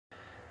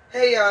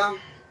Hey y'all.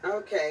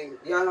 Okay,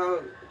 y'all.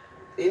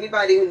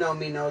 Anybody who know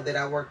me know that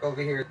I work over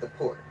here at the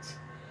ports.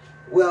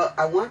 Well,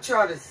 I want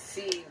y'all to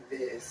see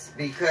this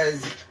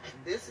because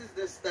this is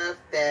the stuff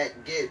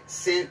that gets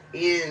sent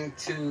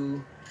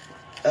into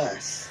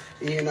us,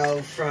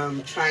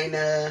 from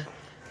China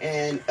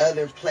and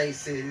other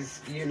places,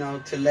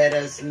 to let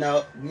us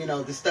know,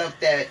 the stuff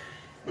that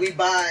we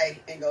buy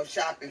and go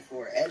shopping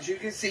for. As you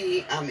can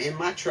see, I'm in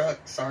my truck.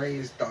 Sorry,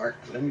 it's dark.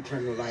 Let me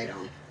turn the light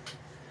on.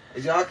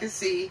 As y'all can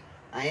see,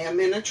 I am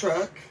in a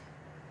truck.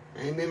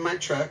 I am in my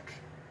truck.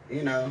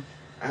 I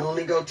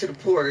only go to the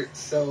port,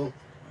 so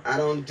I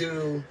don't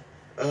do,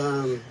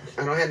 I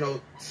don't have no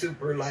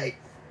super,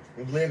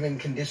 living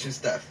condition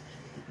stuff.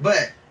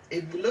 But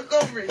if you look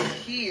over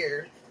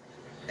here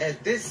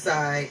at this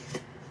side,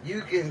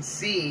 you can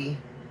see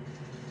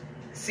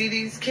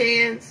these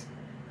cans?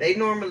 They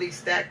normally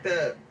stacked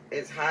up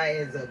as high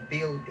as a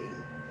building.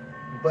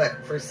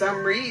 But for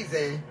some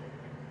reason,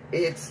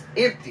 it's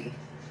empty.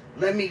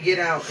 Let me get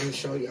out and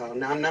show y'all.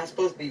 Now, I'm not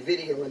supposed to be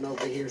videoing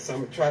over here, so I'm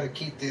going to try to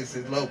keep this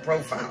as low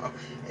profile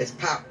as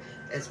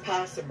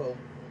possible.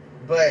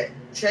 But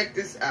check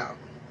this out.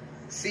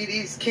 See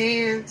these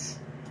cans?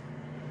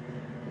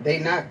 They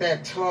not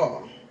that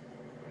tall.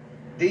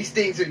 These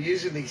things are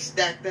usually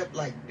stacked up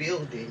like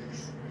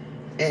buildings.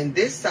 And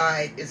this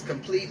side is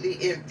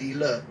completely empty.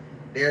 Look,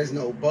 there's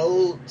no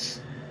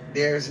boats.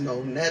 There's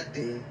no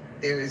nothing.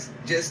 There's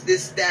just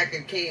this stack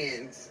of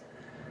cans.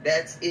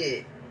 That's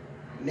it.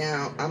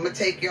 Now, I'm going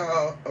to take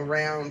y'all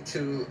around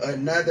to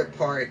another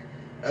part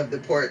of the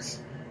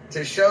ports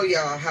to show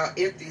y'all how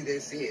empty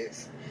this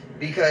is.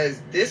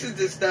 Because this is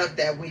the stuff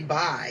that we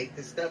buy,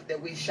 the stuff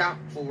that we shop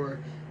for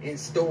in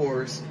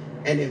stores.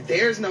 And if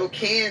there's no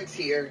cans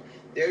here,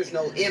 there's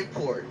no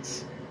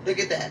imports. Look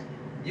at that.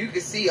 You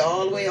can see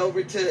all the way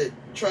over to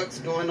trucks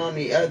going on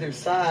the other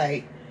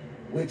side,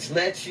 which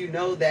lets you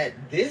know that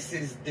this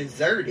is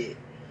deserted.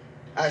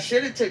 I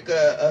should have took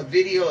a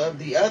video of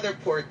the other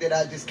port that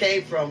I just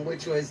came from,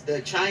 which was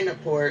the China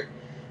port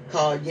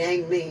called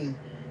Yangming.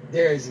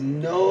 There's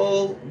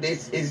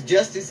it's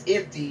just as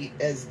empty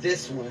as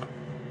this one.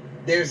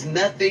 There's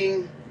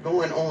nothing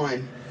going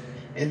on.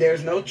 And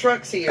there's no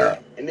trucks here.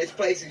 And this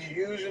place is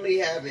usually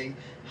having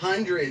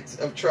hundreds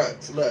of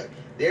trucks. Look,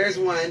 there's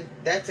one.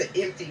 That's an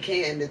empty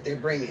can that they're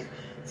bringing.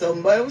 So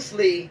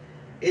mostly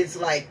it's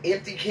like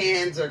empty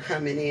cans are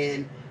coming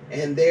in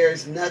and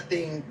there's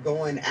nothing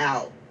going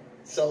out.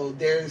 So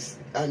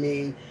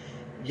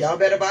y'all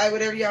better buy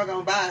whatever y'all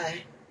gonna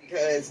buy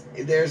because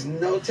there's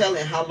no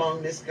telling how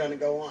long this is gonna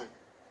go on.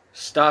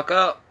 Stock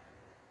up.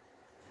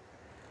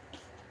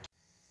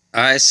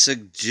 I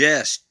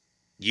suggest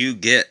you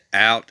get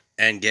out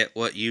and get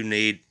what you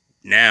need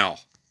now.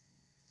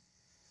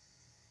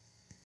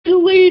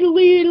 Lead.